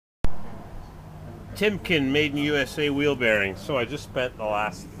Timken made in USA wheel bearings. So I just spent the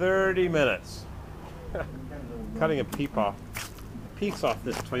last 30 minutes cutting a piece off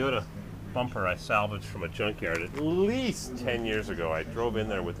this Toyota bumper I salvaged from a junkyard at least 10 years ago. I drove in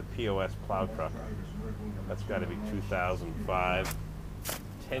there with the POS plow truck. That's got to be 2005,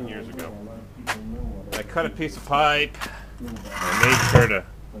 10 years ago. I cut a piece of pipe. I made sure to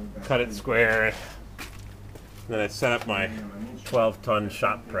cut it square. Then I set up my 12-ton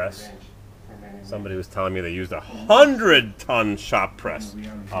shop press. Somebody was telling me they used a 100-ton shop press.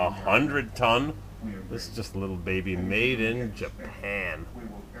 100-ton? This is just a little baby made in Japan.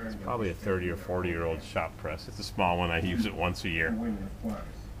 It's probably a 30 or 40-year-old shop press. It's a small one. I use it once a year.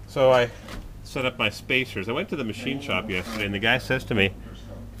 So I set up my spacers. I went to the machine shop yesterday, and the guy says to me,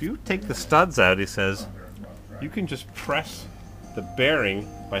 if you take the studs out, he says, you can just press the bearing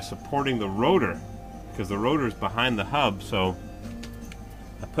by supporting the rotor, because the rotor is behind the hub. So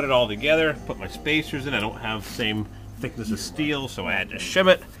I put it all together, put my spacers in. I don't have the same thickness of steel, so I had to shim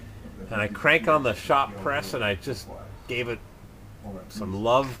it. And I crank on the shop press, and I just gave it some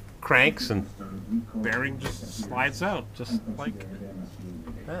love cranks, and bearing just slides out, just like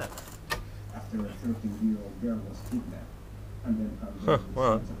that. Huh,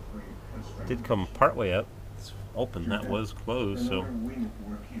 well, it did come partway up. It's open, that was closed, so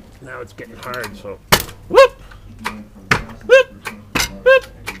now it's getting hard, so whoop! Whoop! Whoop! Whoop!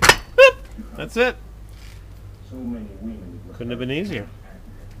 That's it. Couldn't have been easier.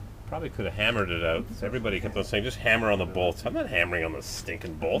 Probably could have hammered it out. So everybody kept on saying, just hammer on the bolts. I'm not hammering on the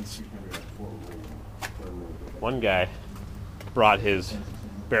stinking bolts. One guy brought his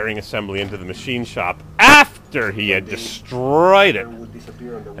bearing assembly into the machine shop after he had destroyed it.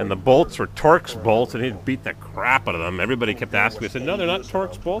 And the bolts were Torx bolts, and he'd beat the crap out of them. Everybody kept asking me. I said, no, they're not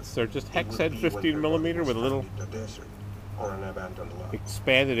Torx bolts. They're just hex head 15mm with a little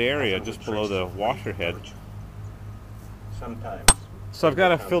expanded area just below the washer head. Sometimes. So I've got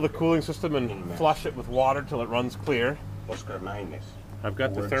to fill the cooling system and flush it with water till it runs clear. I've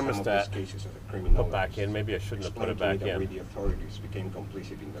got the thermostat put back in. Maybe I shouldn't have put it back in. Too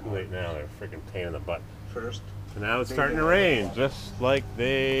late now. They're a freaking pain in the butt. So now it's starting to rain, just like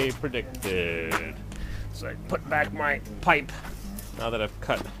they predicted. So I put back my pipe now that I've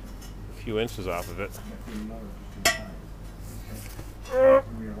cut a few inches off of it.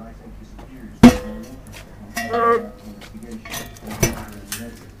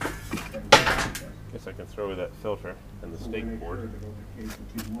 Guess I can throw that filter and the stake board.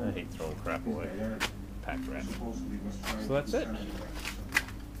 I hate throwing crap away. Pack rat. So that's it.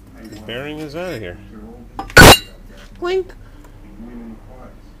 The bearing is out of here. Clink!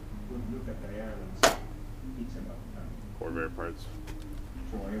 Corvair parts.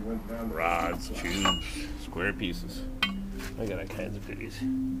 Rods, tubes, square pieces. I got all kinds of goodies.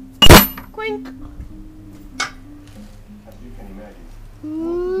 Clink! As you can imagine,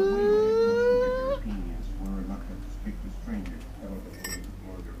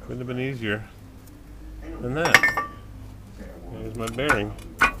 couldn't have been easier than that. There's my bearing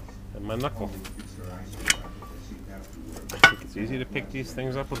and my knuckle. I think it's easy to pick these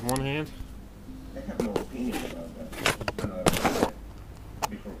things up with one hand. I have no opinion about that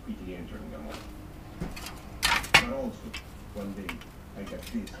before quickly entering them all. But also, one day, I got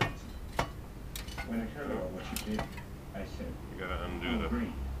this. When I heard about what she did, I said, you gotta undo the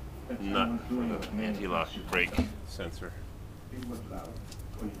nut for the anti-lock brake sensor.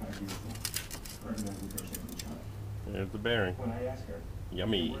 There's the bearing.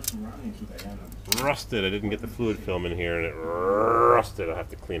 Yummy. Rusted. I didn't get the fluid film in here, and it rusted. I'll have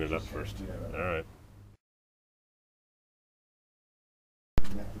to clean it up first. Alright.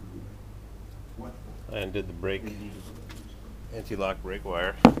 I undid the brake, anti-lock brake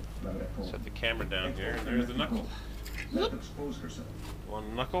wire. Set the camera down here, and there's the knuckle.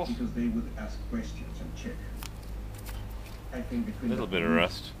 One knuckle. A little bit of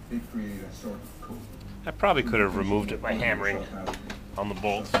rust. I probably could have removed it by hammering on the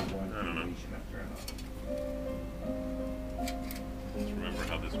bolts. I don't know. Let's remember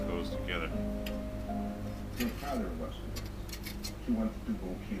how this goes together. Your father was. He wanted to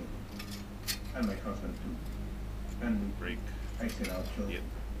go kill. And my husband too. And brake. I said I'll kill you.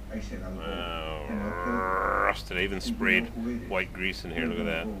 I said I'll go. Rusted. I even sprayed white grease in here. Look at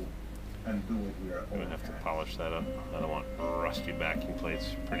that. I'm gonna have to polish that up. I don't want rusty backing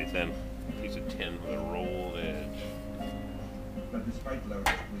plates. Pretty thin. Piece of tin with a rolled edge. But despite loud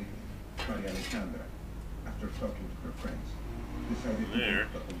squeak, Maria Alexandra, after talking to her friends, decided to go to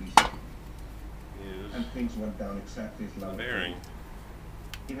the police. And things went down exactly as loud. Bearing.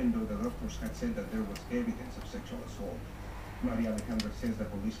 Even though the doctors had said that there was evidence of sexual assault, Maria Alejandra says the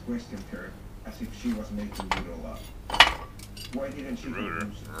police questioned her as if she was making little love. Why didn't she confuse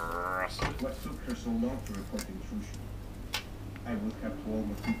it? What took her so long to report the intrusion? I would have to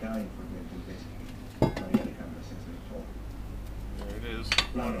almost be dying for them to investigate. Maria Alejandra says they told her. There it is.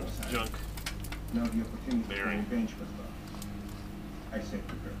 Loud outside. Junk. Now the opportunity for Bearing. revenge was gone. I said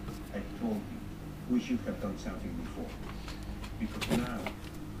to her, I told you, we should have done something before. Because now,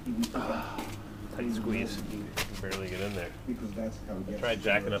 it was Tight squeeze. You can barely get in there. because that's how I tried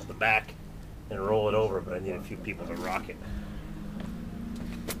jacking up the back and roll it over, but I need a few people to rock it.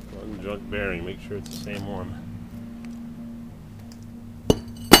 One junk bearing, make sure it's the same one.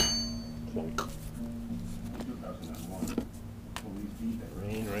 Clunk.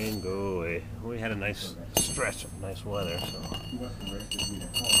 Rain, rain, go away. We had a nice stretch of nice weather, so. He was arrested with a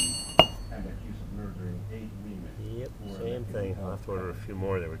colleague and accused of murdering 8 women. Yep, same thing. I'll have to order a few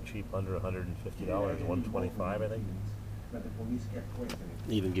more. They were cheap, under $150, $125, I think. But the police kept questioning.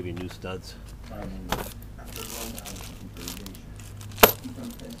 They even give you new studs. Finally, after long hours of interrogation, he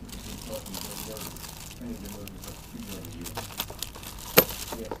confessed to his important murder, and the murders of 2 young youth.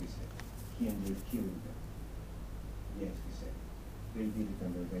 Yes, he said. He ended up killing them. Yes, he said. They did it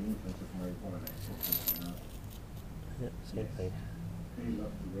under the influence of marijuana. Yep, same thing. They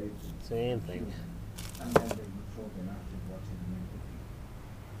loved to rape them. Same thing. And then they would throw them after watching the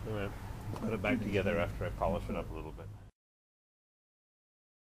movie. Alright, put it back together after I polish it up a little bit.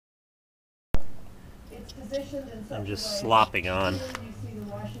 I'm just slopping on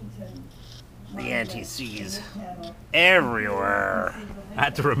the anti-seize everywhere. I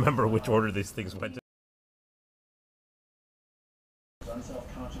had to remember which order these things went in.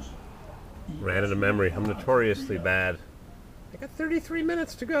 Ran out of memory. I'm notoriously bad. I got 33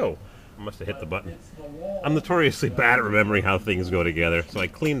 minutes to go. I must have hit the button. I'm notoriously bad at remembering how things go together, so I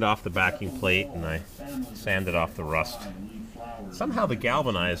cleaned off the backing plate and I sanded off the rust. Somehow the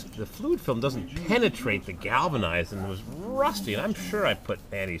fluid film doesn't penetrate the galvanized, and it was rusty, and I'm sure I put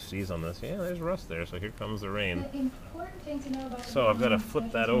anti-seize on this. Yeah, there's rust there, so here comes the rain. So I've got to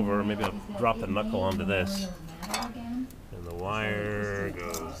flip that over, maybe I'll drop the knuckle onto this. And the wire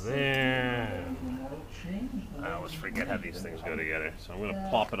goes there. I always forget how these things go together, so I'm going to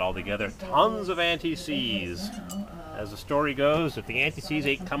plop it all together. Tons of anti-seize. As the story goes, if the anti-seize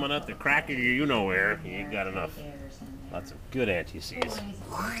ain't coming up the crack of your you-know-where, you ain't got enough. Lots of good anti-seize.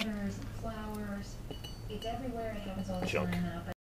 Junk.